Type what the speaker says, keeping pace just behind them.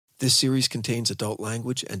This series contains adult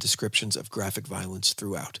language and descriptions of graphic violence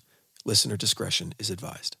throughout. Listener discretion is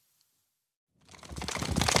advised.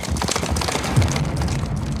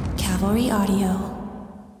 Cavalry Audio.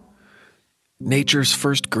 Nature's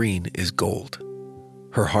first green is gold,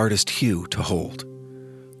 her hardest hue to hold,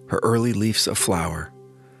 her early leaves a flower,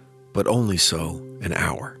 but only so an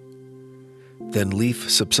hour. Then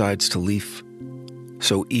leaf subsides to leaf,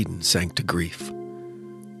 so Eden sank to grief.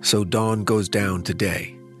 So dawn goes down to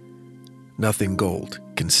day, nothing gold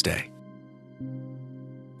can stay.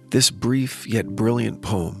 This brief yet brilliant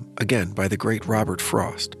poem, again by the great Robert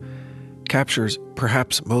Frost, captures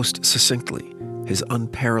perhaps most succinctly his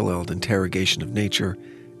unparalleled interrogation of nature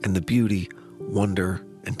and the beauty, wonder,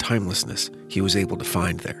 and timelessness he was able to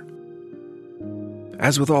find there.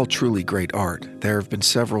 As with all truly great art, there have been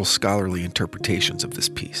several scholarly interpretations of this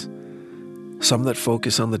piece. Some that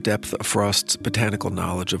focus on the depth of Frost's botanical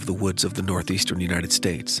knowledge of the woods of the northeastern United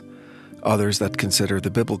States, others that consider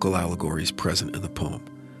the biblical allegories present in the poem.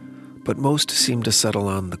 But most seem to settle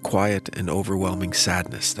on the quiet and overwhelming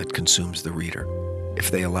sadness that consumes the reader,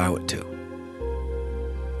 if they allow it to.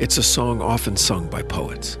 It's a song often sung by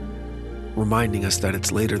poets, reminding us that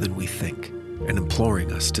it's later than we think and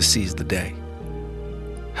imploring us to seize the day.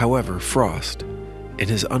 However, Frost, in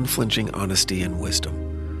his unflinching honesty and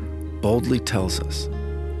wisdom, boldly tells us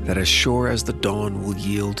that as sure as the dawn will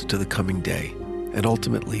yield to the coming day, and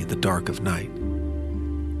ultimately the dark of night,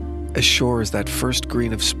 as sure as that first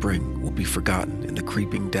green of spring will be forgotten in the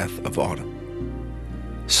creeping death of autumn,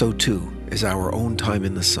 so too is our own time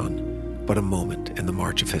in the sun but a moment in the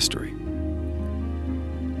march of history.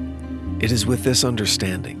 It is with this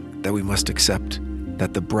understanding that we must accept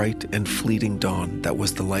that the bright and fleeting dawn that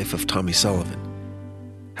was the life of Tommy Sullivan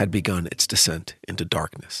had begun its descent into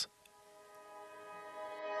darkness.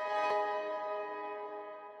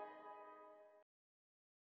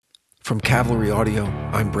 From Cavalry Audio,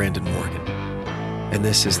 I'm Brandon Morgan, and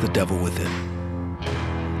this is The Devil Within.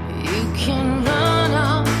 You can run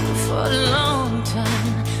on for a long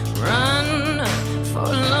time, run for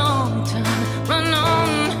a long time, run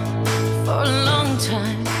on for a long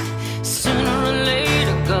time. Sooner or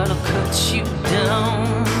later, gotta cut you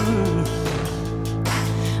down.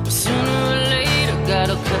 Sooner or later,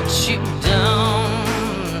 gotta cut you down.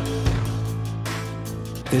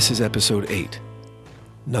 This is episode 8.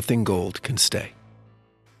 Nothing gold can stay.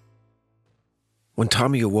 When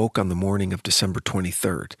Tommy awoke on the morning of December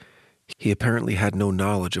 23rd, he apparently had no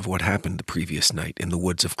knowledge of what happened the previous night in the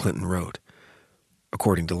woods of Clinton Road.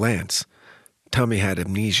 According to Lance, Tommy had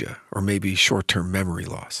amnesia or maybe short-term memory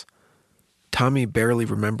loss. Tommy barely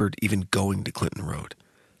remembered even going to Clinton Road,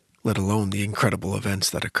 let alone the incredible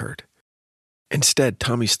events that occurred. Instead,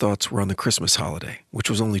 Tommy's thoughts were on the Christmas holiday,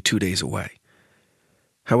 which was only 2 days away.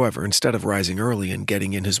 However, instead of rising early and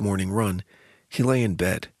getting in his morning run, he lay in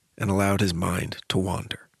bed and allowed his mind to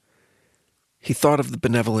wander. He thought of the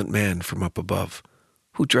benevolent man from up above,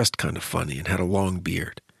 who dressed kind of funny and had a long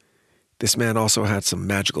beard. This man also had some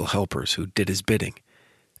magical helpers who did his bidding,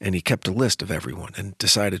 and he kept a list of everyone and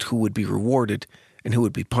decided who would be rewarded and who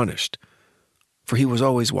would be punished, for he was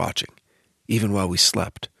always watching, even while we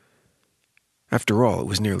slept. After all, it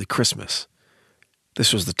was nearly Christmas.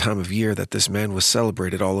 This was the time of year that this man was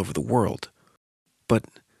celebrated all over the world. But,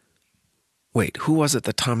 wait, who was it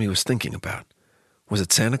that Tommy was thinking about? Was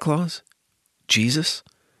it Santa Claus? Jesus?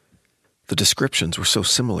 The descriptions were so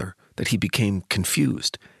similar that he became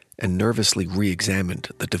confused and nervously re-examined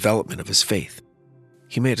the development of his faith.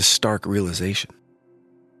 He made a stark realization.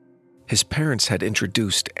 His parents had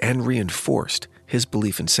introduced and reinforced his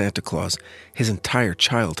belief in Santa Claus his entire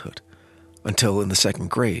childhood, until in the 2nd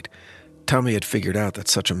grade, Tommy had figured out that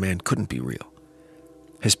such a man couldn't be real.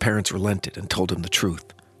 His parents relented and told him the truth,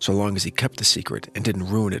 so long as he kept the secret and didn't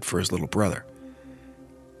ruin it for his little brother.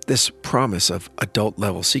 This promise of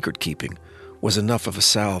adult-level secret-keeping was enough of a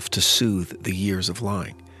salve to soothe the years of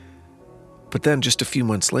lying. But then, just a few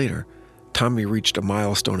months later, Tommy reached a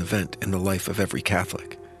milestone event in the life of every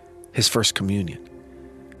Catholic, his first communion.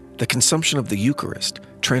 The consumption of the Eucharist,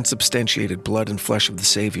 transubstantiated blood and flesh of the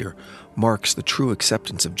Savior, marks the true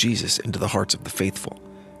acceptance of Jesus into the hearts of the faithful,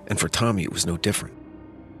 and for Tommy it was no different.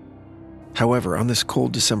 However, on this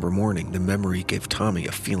cold December morning, the memory gave Tommy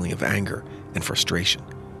a feeling of anger and frustration.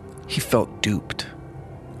 He felt duped,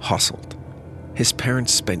 hustled. His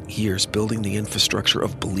parents spent years building the infrastructure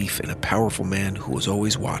of belief in a powerful man who was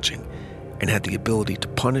always watching and had the ability to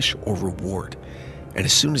punish or reward, and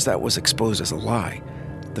as soon as that was exposed as a lie,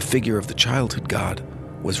 the figure of the childhood God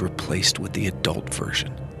was replaced with the adult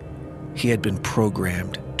version. He had been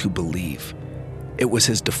programmed to believe. It was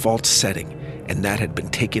his default setting, and that had been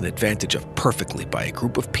taken advantage of perfectly by a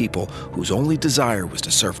group of people whose only desire was to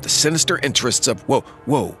serve the sinister interests of...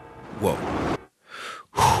 Whoa.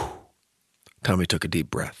 Tommy took a deep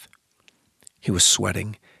breath. He was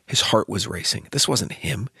sweating. His heart was racing. This wasn't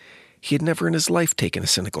him. He had never in his life taken a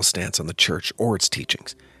cynical stance on the church or its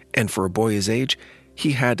teachings. And for a boy his age,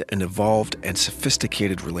 he had an evolved and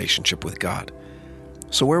sophisticated relationship with God.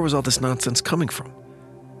 So where was all this nonsense coming from?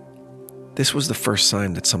 This was the first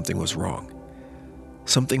sign that something was wrong.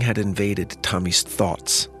 Something had invaded Tommy's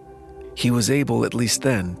thoughts. He was able, at least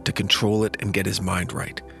then, to control it and get his mind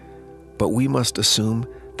right. But we must assume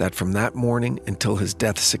that from that morning until his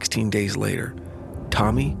death 16 days later,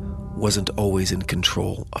 Tommy wasn't always in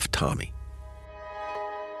control of Tommy.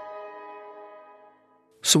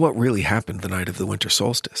 So what really happened the night of the winter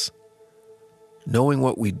solstice? Knowing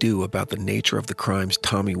what we do about the nature of the crimes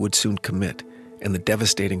Tommy would soon commit and the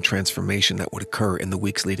devastating transformation that would occur in the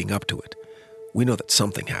weeks leading up to it, we know that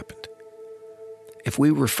something happened. If we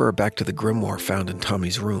refer back to the grimoire found in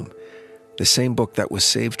Tommy's room, the same book that was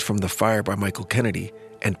saved from the fire by Michael Kennedy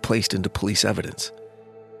and placed into police evidence.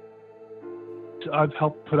 I've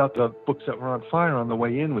helped put out the books that were on fire on the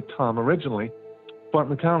way in with Tom originally. Bart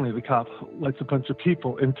McConnelly, the cop, lets a bunch of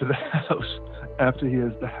people into the house after he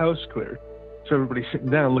has the house cleared. So everybody's sitting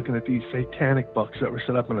down looking at these satanic books that were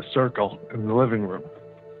set up in a circle in the living room.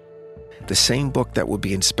 The same book that would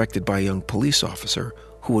be inspected by a young police officer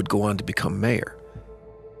who would go on to become mayor.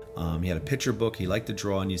 He had a picture book. He liked to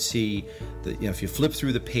draw, and you see that, if you flip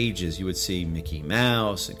through the pages, you would see Mickey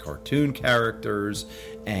Mouse and cartoon characters.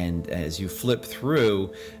 And as you flip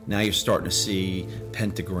through, now you're starting to see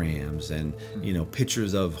pentagrams and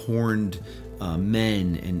pictures of horned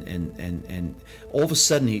men, and all of a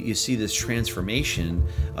sudden you see this transformation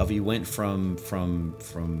of he went from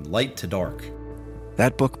light to dark.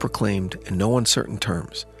 That book proclaimed, in no uncertain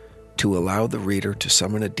terms, to allow the reader to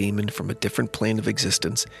summon a demon from a different plane of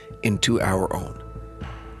existence into our own.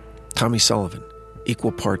 Tommy Sullivan,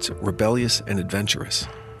 equal parts rebellious and adventurous,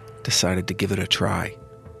 decided to give it a try.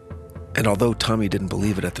 And although Tommy didn't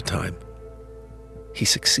believe it at the time, he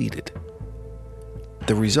succeeded.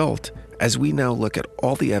 The result, as we now look at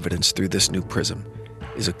all the evidence through this new prism,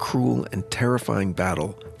 is a cruel and terrifying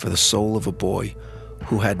battle for the soul of a boy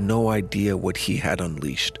who had no idea what he had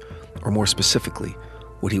unleashed, or more specifically,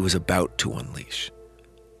 what he was about to unleash.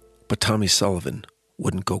 But Tommy Sullivan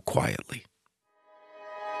wouldn't go quietly.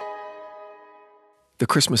 The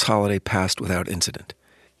Christmas holiday passed without incident.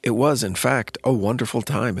 It was, in fact, a wonderful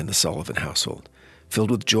time in the Sullivan household,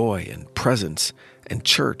 filled with joy and presents and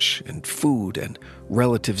church and food and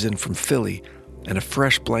relatives in from Philly and a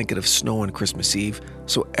fresh blanket of snow on Christmas Eve,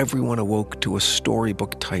 so everyone awoke to a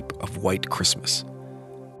storybook type of white Christmas.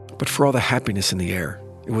 But for all the happiness in the air,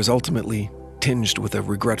 it was ultimately tinged with a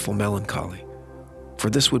regretful melancholy.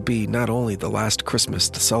 For this would be not only the last Christmas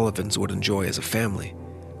the Sullivans would enjoy as a family,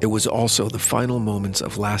 it was also the final moments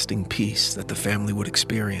of lasting peace that the family would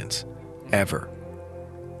experience, ever.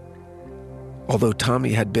 Although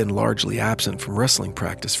Tommy had been largely absent from wrestling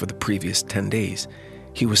practice for the previous 10 days,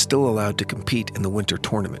 he was still allowed to compete in the winter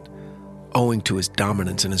tournament, owing to his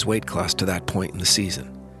dominance in his weight class to that point in the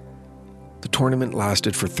season. The tournament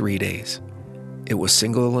lasted for 3 days. It was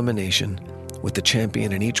single elimination, with the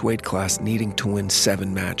champion in each weight class needing to win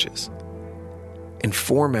 7 matches. In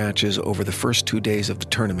 4 matches over the first 2 days of the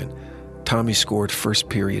tournament, Tommy scored first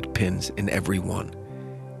period pins in every one.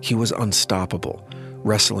 He was unstoppable,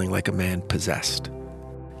 wrestling like a man possessed.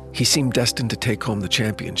 He seemed destined to take home the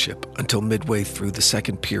championship until midway through the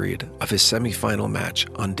second period of his semifinal match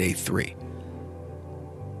on day 3.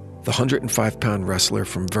 The 105-pound wrestler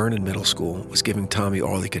from Vernon Middle School was giving Tommy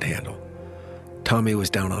all he could handle. Tommy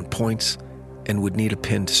was down on points and would need a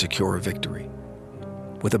pin to secure a victory.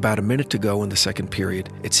 With about a minute to go in the second period,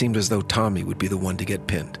 it seemed as though Tommy would be the one to get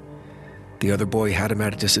pinned. The other boy had him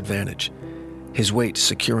at a disadvantage, his weight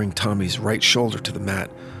securing Tommy's right shoulder to the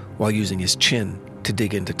mat while using his chin to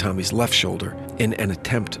dig into Tommy's left shoulder in an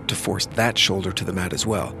attempt to force that shoulder to the mat as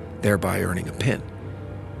well, thereby earning a pin.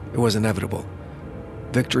 It was inevitable.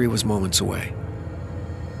 Victory was moments away.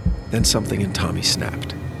 Then something in Tommy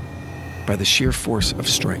snapped. By the sheer force of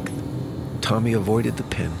strength, Tommy avoided the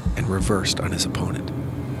pin and reversed on his opponent.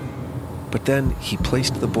 But then he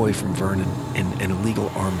placed the boy from Vernon in an illegal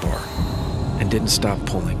armbar and didn't stop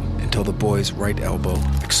pulling until the boy's right elbow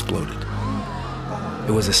exploded.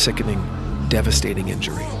 It was a sickening, devastating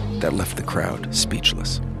injury that left the crowd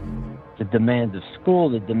speechless. The demands of school,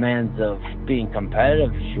 the demands of being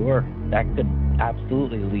competitive, sure, that could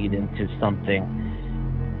absolutely lead into something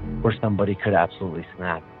where somebody could absolutely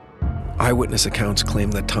snap. Eyewitness accounts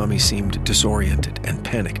claim that Tommy seemed disoriented and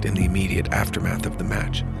panicked in the immediate aftermath of the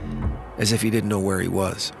match, as if he didn't know where he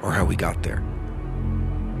was or how he got there.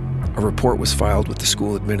 A report was filed with the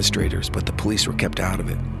school administrators, but the police were kept out of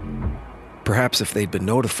it. Perhaps if they'd been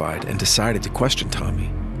notified and decided to question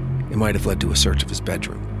Tommy, it might have led to a search of his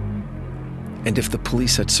bedroom. And if the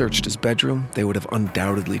police had searched his bedroom, they would have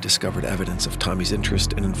undoubtedly discovered evidence of Tommy's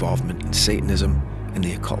interest and involvement in Satanism and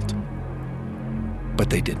the occult.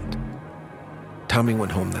 But they didn't. Tommy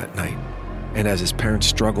went home that night, and as his parents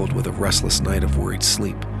struggled with a restless night of worried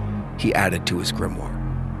sleep, he added to his grimoire.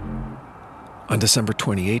 On December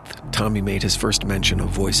 28th, Tommy made his first mention of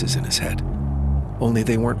voices in his head. Only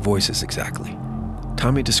they weren't voices exactly.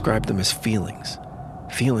 Tommy described them as feelings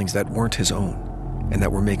that weren't his own, and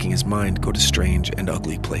that were making his mind go to strange and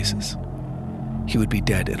ugly places. He would be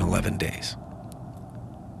dead in 11 days.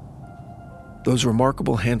 Those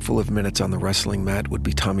remarkable handful of minutes on the wrestling mat would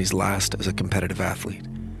be Tommy's last as a competitive athlete.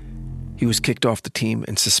 He was kicked off the team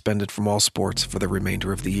and suspended from all sports for the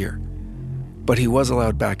remainder of the year. But he was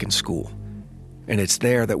allowed back in school, and it's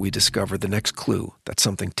there that we discover the next clue that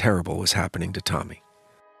something terrible was happening to Tommy.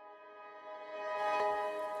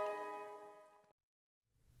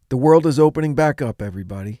 The world is opening back up,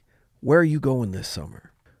 everybody. Where are you going this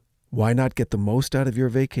summer? Why not get the most out of your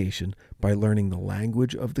vacation by learning the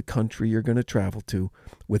language of the country you're going to travel to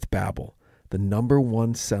with Babbel, the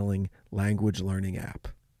 #1 selling language learning app?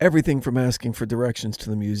 Everything from asking for directions to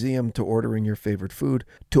the museum to ordering your favorite food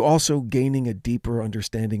to also gaining a deeper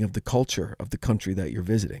understanding of the culture of the country that you're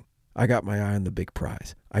visiting. I got my eye on the big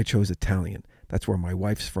prize. I chose Italian. That's where my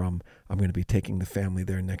wife's from. I'm going to be taking the family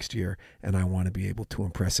there next year, and I want to be able to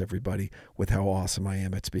impress everybody with how awesome I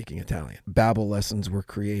am at speaking Italian. Babbel lessons were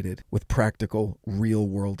created with practical,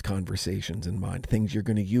 real-world conversations in mind, things you're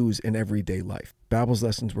going to use in everyday life. Babbel's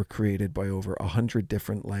lessons were created by over 100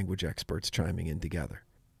 different language experts chiming in together.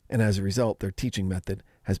 And as a result, their teaching method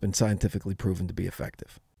has been scientifically proven to be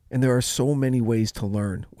effective. And there are so many ways to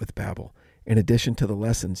learn with Babbel. In addition to the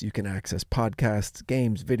lessons, you can access podcasts,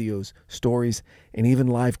 games, videos, stories, and even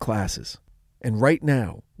live classes. And right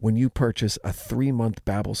now, when you purchase a 3-month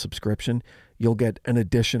Babbel subscription, you'll get an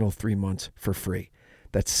additional 3 months for free.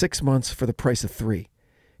 That's 6 months for the price of 3.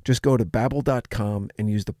 Just go to Babbel.com and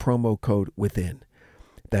use the promo code WITHIN.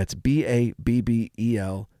 That's BABBEL.com,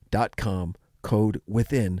 code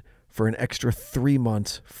WITHIN, for an extra 3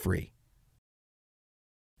 months free.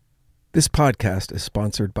 This podcast is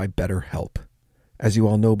sponsored by BetterHelp. As you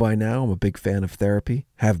all know by now, I'm a big fan of therapy,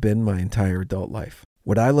 have been my entire adult life.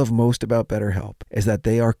 What I love most about BetterHelp is that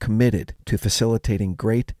they are committed to facilitating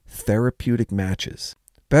great therapeutic matches.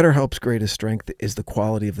 BetterHelp's greatest strength is the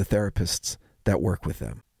quality of the therapists that work with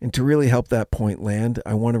them. And to really help that point land,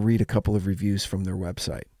 I want to read a couple of reviews from their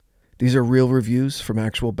website. These are real reviews from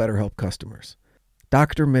actual BetterHelp customers.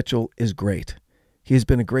 Dr. Mitchell is great. He has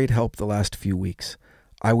been a great help the last few weeks.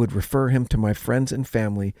 I would refer him to my friends and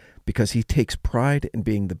family because he takes pride in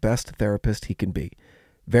being the best therapist he can be.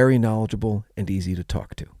 Very knowledgeable and easy to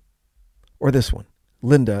talk to. Or this one.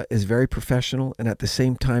 Linda is very professional and at the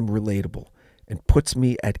same time relatable and puts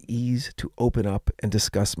me at ease to open up and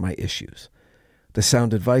discuss my issues. The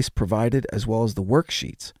sound advice provided as well as the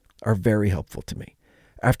worksheets are very helpful to me.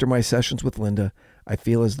 After my sessions with Linda, I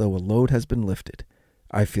feel as though a load has been lifted.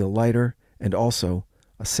 I feel lighter and also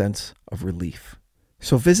a sense of relief.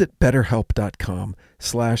 So visit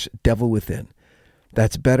betterhelp.com/devilwithin.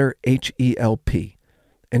 That's better, H-E-L-P,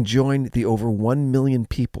 and join the over 1 million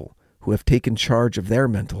people who have taken charge of their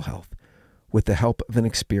mental health with the help of an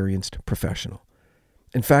experienced professional.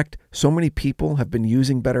 In fact, so many people have been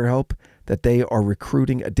using BetterHelp that they are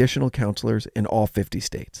recruiting additional counselors in all 50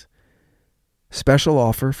 states. Special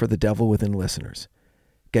offer for the Devil Within listeners.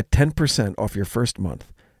 Get 10% off your first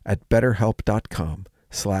month at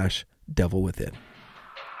betterhelp.com/devilwithin.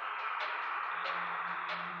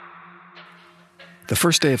 The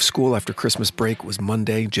first day of school after Christmas break was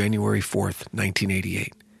Monday, January 4th,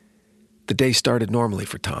 1988. The day started normally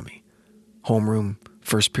for Tommy. Homeroom,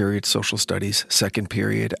 first period social studies, second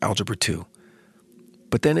period algebra 2.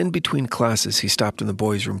 But then in between classes, he stopped in the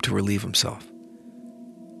boys' room to relieve himself.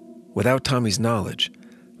 Without Tommy's knowledge,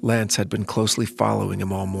 Lance had been closely following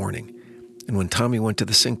him all morning, and when Tommy went to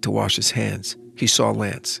the sink to wash his hands, he saw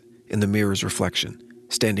Lance, in the mirror's reflection,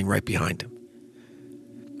 standing right behind him.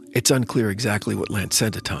 It's unclear exactly what Lance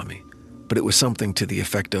said to Tommy, but it was something to the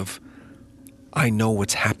effect of, "I know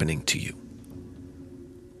what's happening to you."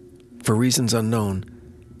 For reasons unknown,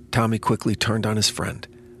 Tommy quickly turned on his friend,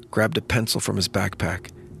 grabbed a pencil from his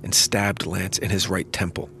backpack, and stabbed Lance in his right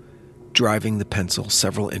temple, driving the pencil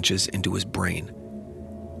several inches into his brain.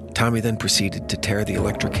 Tommy then proceeded to tear the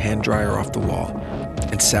electric hand dryer off the wall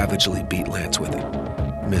and savagely beat Lance with it.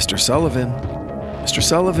 "Mr. Sullivan! Mr.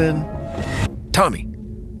 Sullivan!" "Tommy!"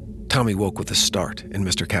 Tommy woke with a start in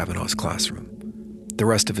Mr. Cavanaugh's classroom. The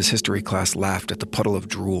rest of his history class laughed at the puddle of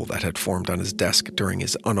drool that had formed on his desk during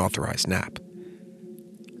his unauthorized nap.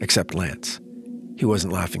 Except Lance. He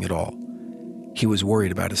wasn't laughing at all. He was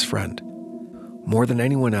worried about his friend. More than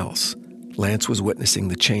anyone else, Lance was witnessing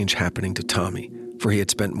the change happening to Tommy, for he had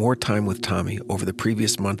spent more time with Tommy over the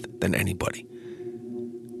previous month than anybody.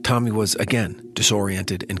 Tommy was, again,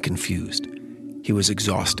 disoriented and confused. He was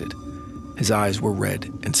exhausted. His eyes were red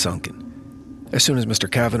and sunken. As soon as Mr.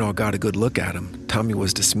 Cavanaugh got a good look at him, Tommy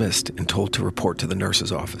was dismissed and told to report to the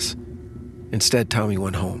nurse's office. Instead, Tommy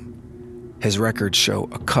went home. His records show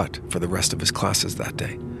a cut for the rest of his classes that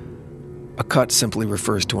day. A cut simply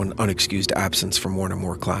refers to an unexcused absence from one or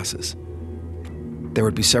more classes. There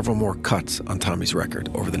would be several more cuts on Tommy's record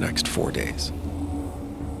over the next 4 days.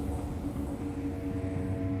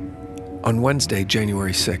 On Wednesday,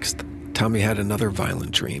 January 6th, Tommy had another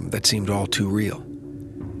violent dream that seemed all too real.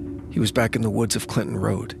 He was back in the woods of Clinton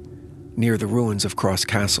Road, near the ruins of Cross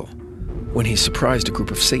Castle, when he surprised a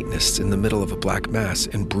group of Satanists in the middle of a black mass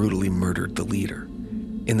and brutally murdered the leader.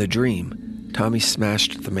 In the dream, Tommy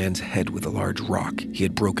smashed the man's head with a large rock he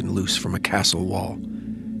had broken loose from a castle wall.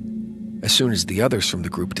 As soon as the others from the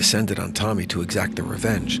group descended on Tommy to exact their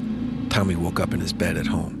revenge, Tommy woke up in his bed at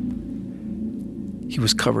home. He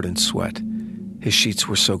was covered in sweat. His sheets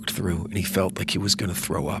were soaked through, and he felt like he was going to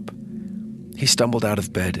throw up. He stumbled out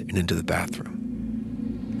of bed and into the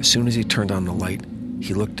bathroom. As soon as he turned on the light,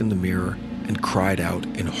 he looked in the mirror and cried out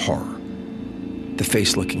in horror. The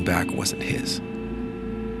face looking back wasn't his.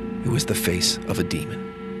 It was the face of a demon.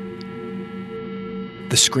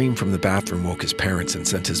 The scream from the bathroom woke his parents and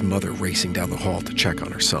sent his mother racing down the hall to check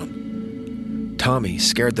on her son. Tommy,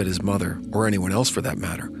 scared that his mother, or anyone else for that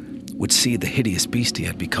matter, would see the hideous beast he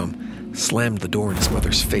had become, slammed the door in his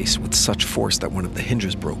mother's face with such force that one of the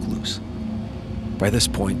hinges broke loose. By this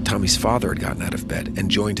point, Tommy's father had gotten out of bed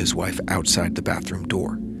and joined his wife outside the bathroom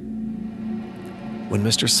door. When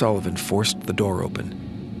Mr. Sullivan forced the door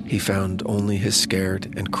open, he found only his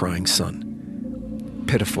scared and crying son,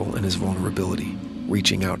 pitiful in his vulnerability,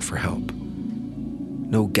 reaching out for help.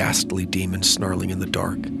 No ghastly demon snarling in the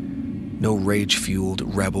dark, no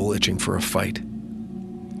rage-fueled rebel itching for a fight.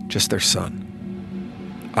 Just their son,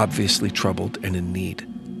 obviously troubled and in need,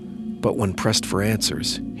 but when pressed for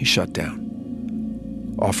answers, he shut down,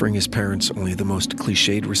 offering his parents only the most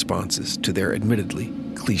cliched responses to their admittedly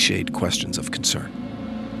cliched questions of concern.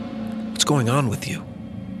 "What's going on with you?"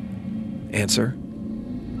 Answer: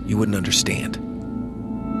 "You wouldn't understand."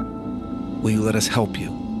 "Will you let us help you?"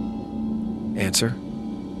 Answer: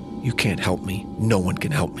 "You can't help me. No one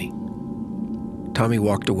can help me." Tommy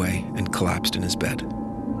walked away and collapsed in his bed.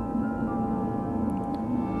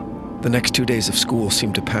 The next 2 days of school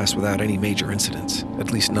seemed to pass without any major incidents.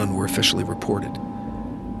 At least none were officially reported.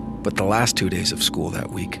 But the last 2 days of school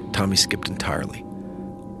that week, Tommy skipped entirely.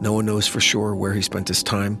 No one knows for sure where he spent his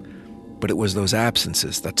time, but it was those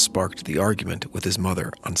absences that sparked the argument with his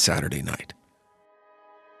mother on Saturday night.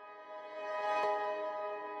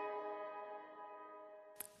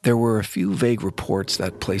 There were a few vague reports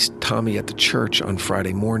that placed Tommy at the church on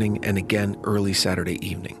Friday morning and again early Saturday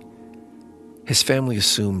evening. His family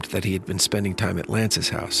assumed that he had been spending time at Lance's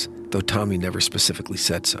house, though Tommy never specifically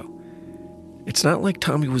said so. It's not like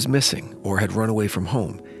Tommy was missing or had run away from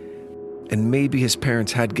home, and maybe his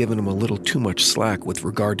parents had given him a little too much slack with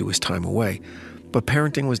regard to his time away, but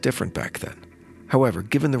parenting was different back then. However,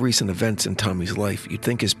 given the recent events in Tommy's life, you'd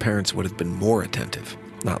think his parents would have been more attentive,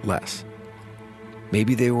 not less.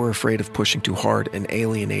 Maybe they were afraid of pushing too hard and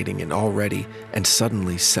alienating an already and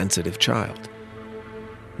suddenly sensitive child.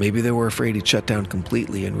 Maybe they were afraid he'd shut down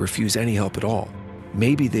completely and refuse any help at all.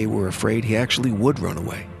 Maybe they were afraid he actually would run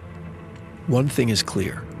away. One thing is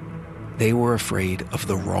clear. They were afraid of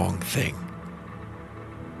the wrong thing.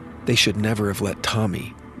 They should never have let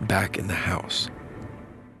Tommy back in the house.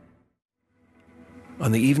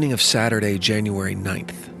 On the evening of Saturday, January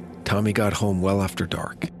 9th, Tommy got home well after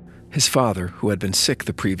dark. His father, who had been sick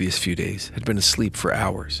the previous few days, had been asleep for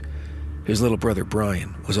hours. His little brother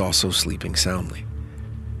Brian was also sleeping soundly.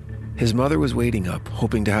 His mother was waiting up,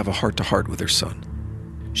 hoping to have a heart-to-heart with her son.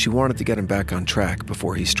 She wanted to get him back on track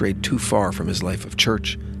before he strayed too far from his life of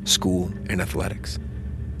church, school, and athletics.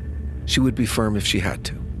 She would be firm if she had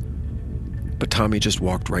to. But Tommy just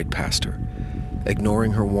walked right past her,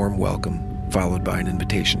 ignoring her warm welcome, followed by an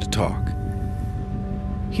invitation to talk.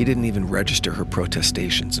 He didn't even register her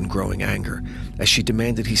protestations and growing anger as she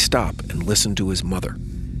demanded he stop and listen to his mother.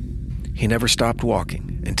 He never stopped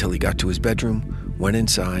walking until he got to his bedroom, went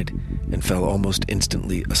inside, and fell almost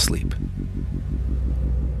instantly asleep.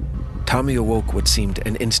 Tommy awoke what seemed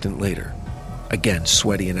an instant later, again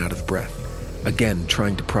sweaty and out of breath, again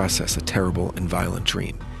trying to process a terrible and violent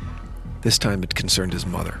dream. This time it concerned his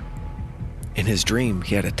mother. In his dream,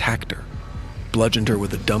 he had attacked her, bludgeoned her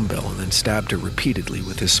with a dumbbell, and then stabbed her repeatedly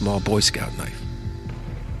with his small Boy Scout knife.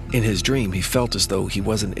 In his dream, he felt as though he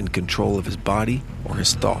wasn't in control of his body or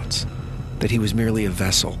his thoughts, that he was merely a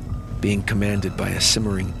vessel being commanded by a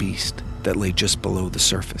simmering beast that lay just below the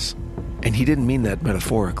surface. And he didn't mean that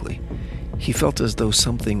metaphorically. He felt as though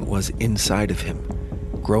something was inside of him,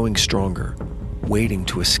 growing stronger, waiting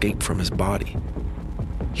to escape from his body.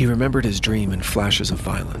 He remembered his dream in flashes of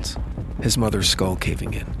violence, his mother's skull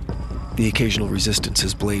caving in, the occasional resistance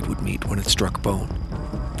his blade would meet when it struck bone,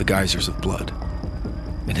 the geysers of blood,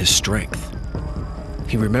 and his strength.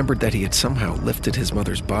 He remembered that he had somehow lifted his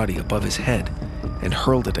mother's body above his head and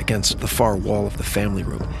hurled it against the far wall of the family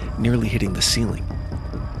room, nearly hitting the ceiling.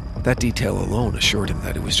 That detail alone assured him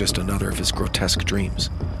that it was just another of his grotesque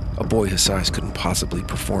dreams. A boy his size couldn't possibly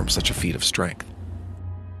perform such a feat of strength.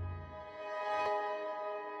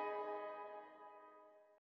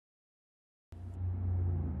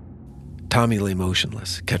 Tommy lay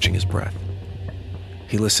motionless, catching his breath.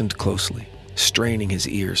 He listened closely, straining his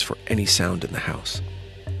ears for any sound in the house.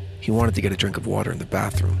 He wanted to get a drink of water in the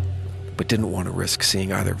bathroom, but didn't want to risk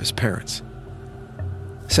seeing either of his parents.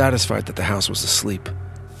 Satisfied that the house was asleep,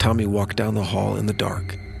 Tommy walked down the hall in the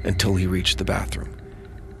dark until he reached the bathroom.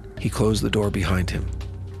 He closed the door behind him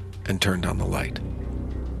and turned on the light.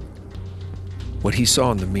 What he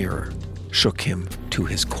saw in the mirror shook him to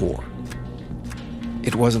his core.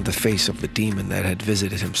 It wasn't the face of the demon that had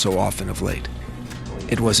visited him so often of late.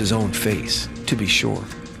 It was his own face, to be sure,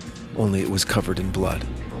 only it was covered in blood.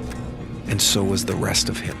 And so was the rest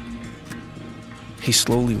of him. He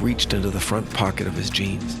slowly reached into the front pocket of his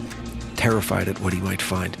jeans, terrified at what he might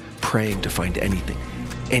find, praying to find anything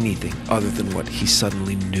other than what he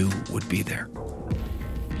suddenly knew would be there.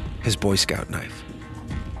 His Boy Scout knife.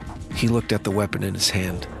 He looked at the weapon in his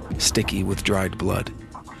hand, sticky with dried blood,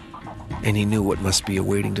 and he knew what must be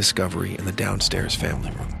awaiting discovery in the downstairs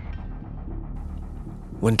family room.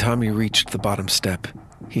 When Tommy reached the bottom step,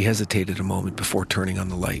 he hesitated a moment before turning on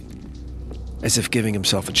the light, as if giving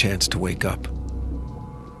himself a chance to wake up.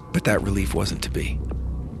 But that relief wasn't to be.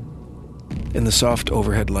 In the soft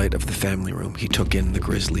overhead light of the family room, he took in the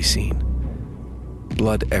grisly scene.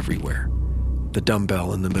 Blood everywhere, the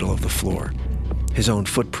dumbbell in the middle of the floor, his own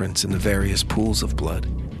footprints in the various pools of blood,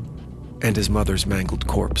 and his mother's mangled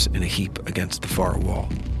corpse in a heap against the far wall.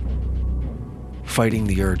 Fighting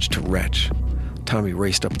the urge to retch, Tommy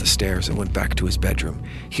raced up the stairs and went back to his bedroom.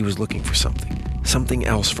 He was looking for something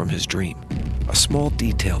else from his dream, a small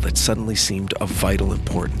detail that suddenly seemed of vital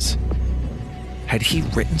importance. Had he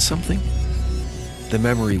written something? The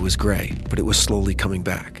memory was gray, but it was slowly coming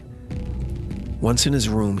back. Once in his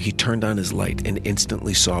room, he turned on his light and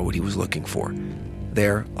instantly saw what he was looking for.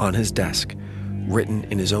 There, on his desk, written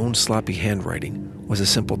in his own sloppy handwriting, was a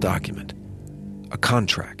simple document. A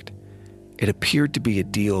contract. It appeared to be a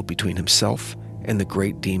deal between himself and the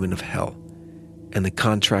great demon of hell, and the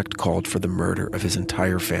contract called for the murder of his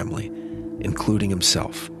entire family, including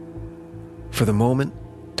himself. For the moment,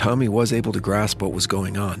 Tommy was able to grasp what was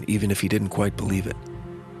going on, even if he didn't quite believe it.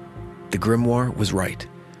 The grimoire was right.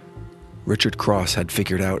 Richard Cross had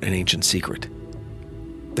figured out an ancient secret.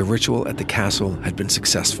 The ritual at the castle had been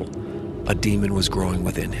successful. A demon was growing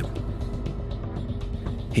within him.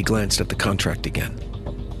 He glanced at the contract again.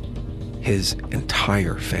 His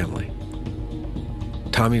entire family.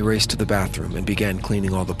 Tommy raced to the bathroom and began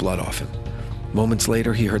cleaning all the blood off him. Moments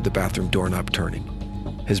later, he heard the bathroom doorknob turning.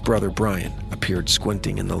 His brother Brian appeared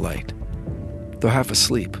squinting in the light. Though half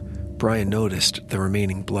asleep, Brian noticed the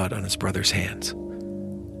remaining blood on his brother's hands.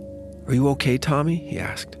 "Are you okay, Tommy?" he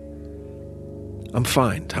asked. "I'm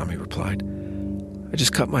fine," Tommy replied. "I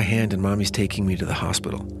just cut my hand and Mommy's taking me to the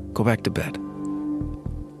hospital. Go back to bed."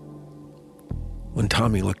 When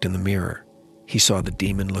Tommy looked in the mirror, he saw the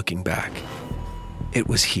demon looking back. It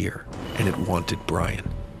was here, and it wanted Brian.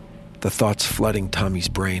 The thoughts flooding Tommy's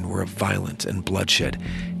brain were of violence and bloodshed.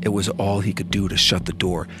 It was all he could do to shut the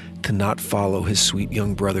door, to not follow his sweet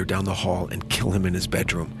young brother down the hall and kill him in his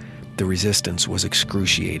bedroom. The resistance was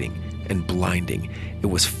excruciating and blinding. It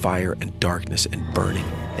was fire and darkness and burning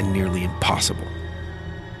and nearly impossible.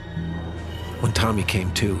 When Tommy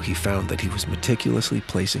came to, he found that he was meticulously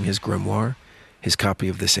placing his grimoire, his copy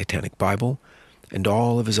of the Satanic Bible, and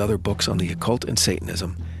all of his other books on the occult and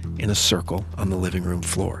Satanism in a circle on the living room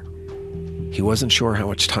floor. He wasn't sure how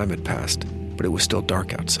much time had passed, but it was still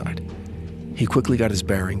dark outside. He quickly got his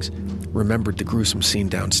bearings, remembered the gruesome scene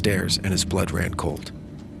downstairs, and his blood ran cold.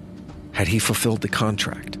 Had he fulfilled the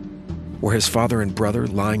contract? Were his father and brother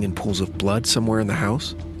lying in pools of blood somewhere in the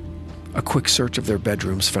house? A quick search of their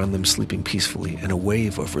bedrooms found them sleeping peacefully, and a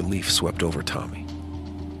wave of relief swept over Tommy.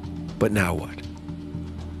 But now what?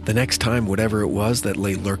 The next time whatever it was that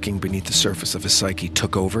lay lurking beneath the surface of his psyche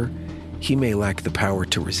took over, he may lack the power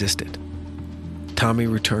to resist it. Tommy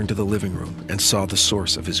returned to the living room and saw the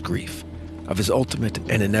source of his grief, of his ultimate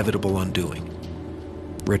and inevitable undoing.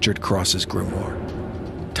 Richard Cross's grimoire.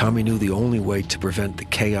 Tommy knew the only way to prevent the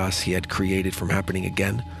chaos he had created from happening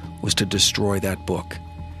again was to destroy that book.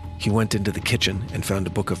 He went into the kitchen and found a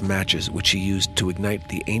book of matches which he used to ignite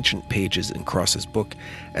the ancient pages in Cross's book,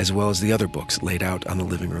 as well as the other books laid out on the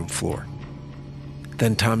living room floor.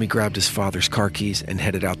 Then Tommy grabbed his father's car keys and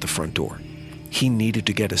headed out the front door. He needed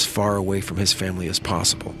to get as far away from his family as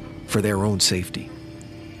possible, for their own safety.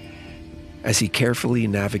 As he carefully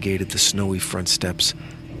navigated the snowy front steps,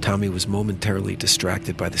 Tommy was momentarily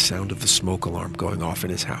distracted by the sound of the smoke alarm going off in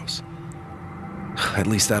his house. At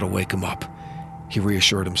least that'll wake him up, he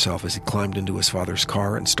reassured himself as he climbed into his father's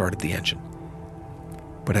car and started the engine.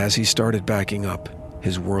 But as he started backing up,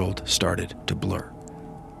 his world started to blur.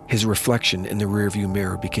 His reflection in the rearview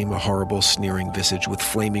mirror became a horrible, sneering visage with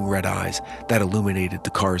flaming red eyes that illuminated the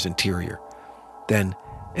car's interior. Then,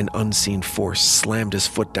 an unseen force slammed his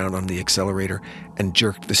foot down on the accelerator and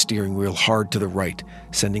jerked the steering wheel hard to the right,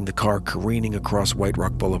 sending the car careening across White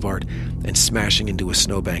Rock Boulevard and smashing into a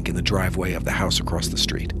snowbank in the driveway of the house across the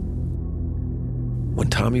street. When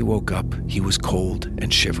Tommy woke up, he was cold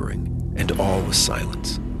and shivering, and all was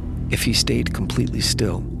silence. If he stayed completely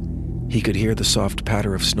still, he could hear the soft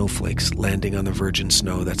patter of snowflakes landing on the virgin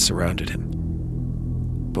snow that surrounded him.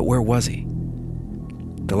 But where was he?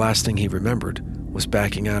 The last thing he remembered was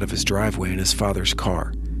backing out of his driveway in his father's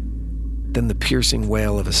car. Then the piercing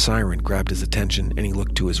wail of a siren grabbed his attention, and he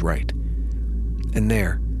looked to his right. And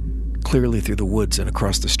there, clearly through the woods and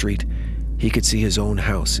across the street, he could see his own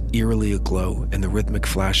house eerily aglow in the rhythmic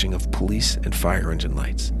flashing of police and fire engine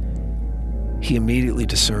lights. He immediately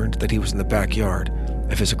discerned that he was in the backyard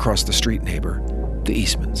of his across-the-street neighbor, the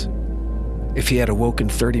Eastmans. If he had awoken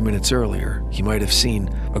 30 minutes earlier, he might have seen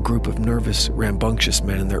a group of nervous, rambunctious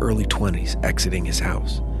men in their early 20s exiting his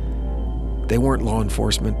house. They weren't law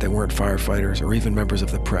enforcement, they weren't firefighters, or even members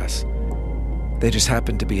of the press. They just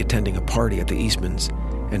happened to be attending a party at the Eastmans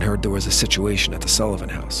and heard there was a situation at the Sullivan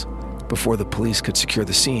house. Before the police could secure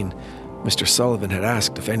the scene, Mr. Sullivan had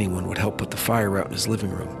asked if anyone would help put the fire out in his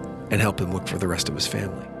living room and help him look for the rest of his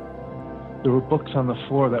family. There were books on the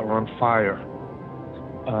floor that were on fire.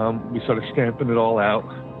 We started stamping it all out.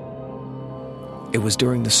 It was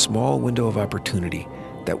during this small window of opportunity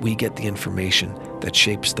that we get the information that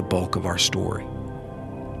shapes the bulk of our story.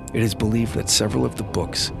 It is believed that several of the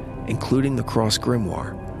books, including the Cross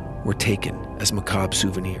Grimoire, were taken as macabre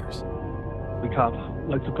souvenirs. The cop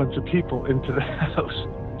lets a bunch of people into the house.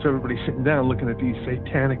 So everybody's sitting down looking at these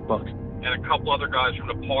satanic books. And a couple other guys from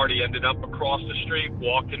the party ended up across the street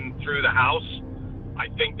walking through the house. I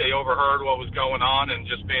think they overheard what was going on and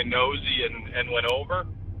just being nosy and went over.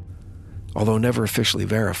 Although never officially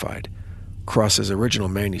verified, Cross's original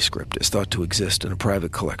manuscript is thought to exist in a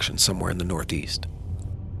private collection somewhere in the Northeast.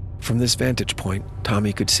 From this vantage point,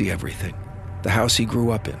 Tommy could see everything. The house he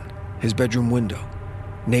grew up in, his bedroom window,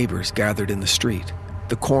 neighbors gathered in the street,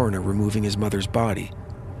 the coroner removing his mother's body,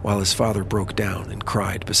 while his father broke down and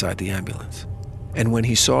cried beside the ambulance. And when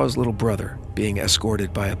he saw his little brother being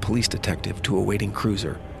escorted by a police detective to a waiting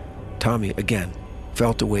cruiser, Tommy again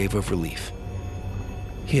felt a wave of relief.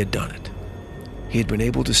 He had done it. He had been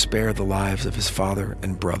able to spare the lives of his father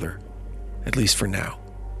and brother, at least for now.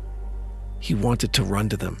 He wanted to run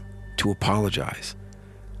to them, to apologize,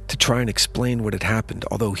 to try and explain what had happened,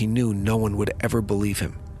 although he knew no one would ever believe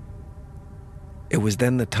him. It was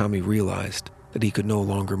then that Tommy realized that he could no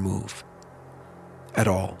longer move. At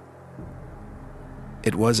all.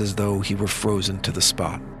 It was as though he were frozen to the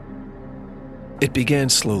spot. It began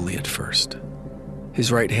slowly at first.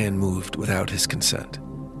 His right hand moved without his consent.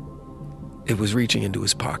 It was reaching into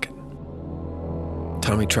his pocket.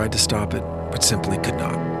 Tommy tried to stop it, but simply could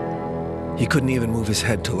not. He couldn't even move his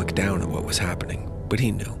head to look down at what was happening, but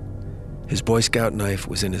he knew. His Boy Scout knife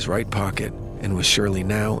was in his right pocket and was surely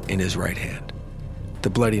now in his right hand. The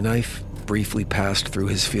bloody knife briefly passed through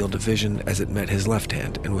his field of vision as it met his left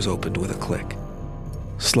hand and was opened with a click.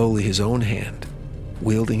 Slowly his own hand,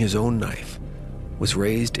 wielding his own knife, was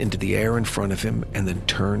raised into the air in front of him and then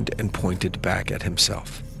turned and pointed back at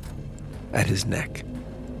himself, at his neck.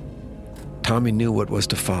 Tommy knew what was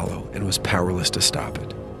to follow and was powerless to stop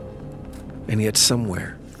it. And yet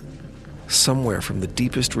somewhere somewhere from the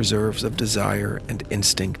deepest reserves of desire and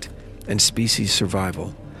instinct and species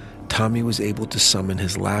survival, Tommy was able to summon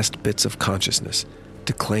his last bits of consciousness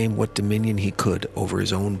to claim what dominion he could over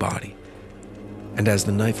his own body. And as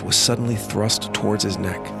the knife was suddenly thrust towards his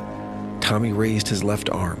neck, Tommy raised his left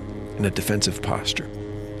arm in a defensive posture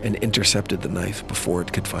and intercepted the knife before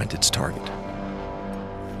it could find its target.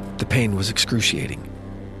 The pain was excruciating.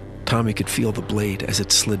 Tommy could feel the blade as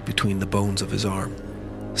it slid between the bones of his arm,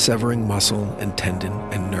 severing muscle and tendon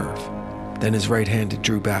and nerve. Then his right hand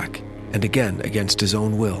drew back, and again, against his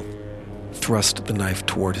own will, thrust the knife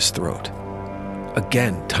toward his throat.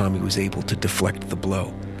 Again, Tommy was able to deflect the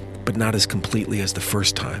blow, but not as completely as the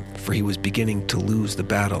first time, for he was beginning to lose the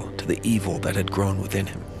battle to the evil that had grown within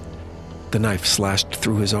him. The knife slashed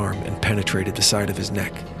through his arm and penetrated the side of his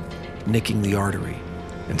neck, nicking the artery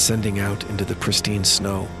and sending out into the pristine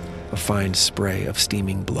snow a fine spray of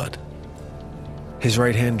steaming blood. His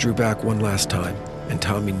right hand drew back one last time, and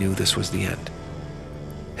Tommy knew this was the end.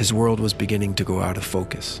 His world was beginning to go out of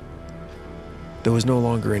focus. There was no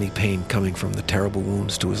longer any pain coming from the terrible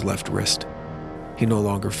wounds to his left wrist. He no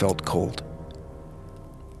longer felt cold.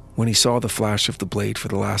 When he saw the flash of the blade for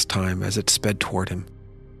the last time as it sped toward him,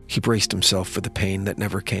 he braced himself for the pain that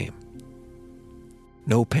never came.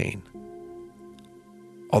 No pain.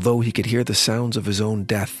 Although he could hear the sounds of his own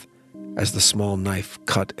death as the small knife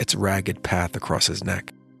cut its ragged path across his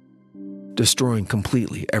neck, destroying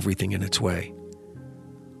completely everything in its way.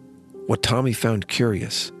 What Tommy found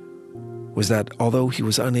curious was that although he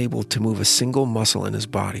was unable to move a single muscle in his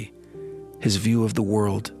body, his view of the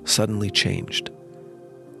world suddenly changed.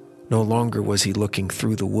 No longer was he looking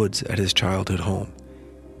through the woods at his childhood home.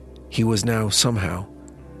 He was now, somehow,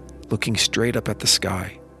 looking straight up at the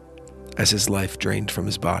sky as his life drained from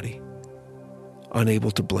his body,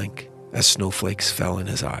 unable to blink as snowflakes fell in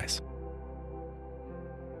his eyes.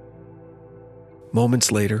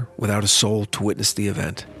 Moments later, without a soul to witness the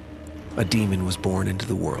event, a demon was born into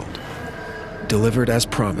the world, delivered as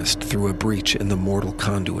promised through a breach in the mortal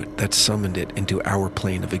conduit that summoned it into our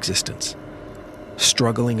plane of existence.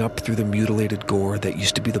 Struggling up through the mutilated gore that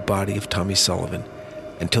used to be the body of Tommy Sullivan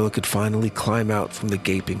until it could finally climb out from the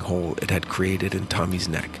gaping hole it had created in Tommy's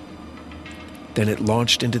neck. Then it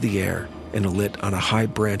launched into the air and lit on a high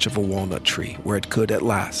branch of a walnut tree where it could, at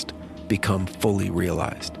last, become fully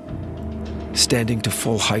realized. Standing to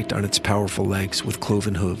full height on its powerful legs with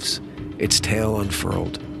cloven hooves, its tail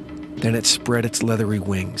unfurled, then it spread its leathery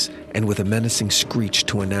wings and with a menacing screech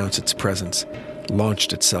to announce its presence,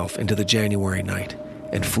 launched itself into the January night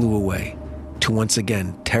and flew away to once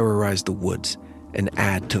again terrorize the woods and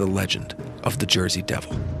add to the legend of the Jersey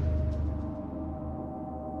Devil.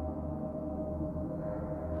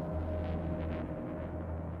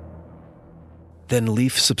 Then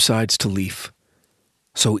leaf subsides to leaf,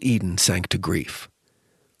 so Eden sank to grief,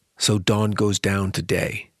 so dawn goes down to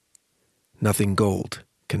day. Nothing gold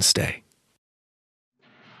can stay.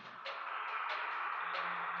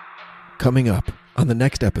 Coming up on the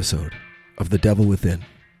next episode of The Devil Within.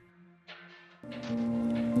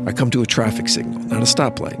 I come to a traffic signal, not a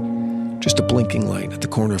stoplight, just a blinking light at the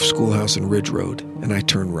corner of Schoolhouse and Ridge Road, and I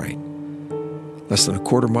turn right. Less than a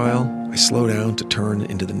quarter mile, I slow down to turn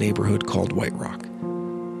into the neighborhood called White Rock.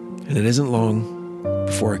 And it isn't long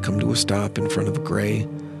before I come to a stop in front of a gray,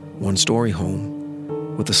 one-story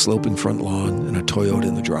home with a sloping front lawn and a Toyota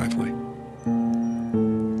in the driveway.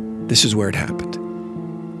 This is where it happened.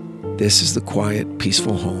 This is the quiet,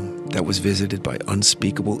 peaceful home that was visited by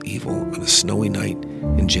unspeakable evil on a snowy night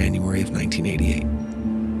in January of 1988.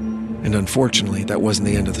 And unfortunately, that wasn't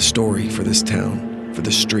the end of the story for this town, for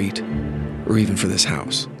this street, or even for this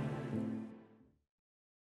house.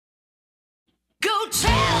 Go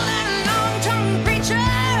tell that long-tongued preacher,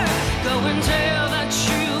 go and tell that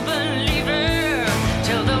true believer,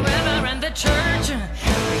 tell the river and the church,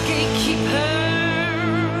 the gatekeeper,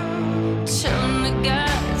 tell them the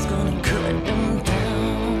God's gonna cut them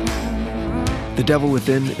down. The Devil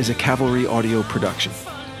Within is a Cavalry audio production,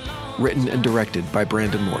 written and directed by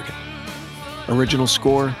Brandon Morgan. Original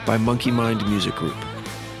score by Monkey Mind Music Group.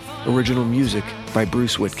 Original music by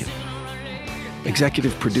Bruce Whitkin.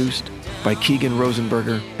 Executive produced by Keegan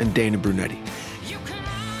Rosenberger and Dana Brunetti.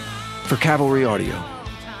 For Cavalry Audio,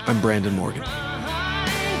 I'm Brandon Morgan.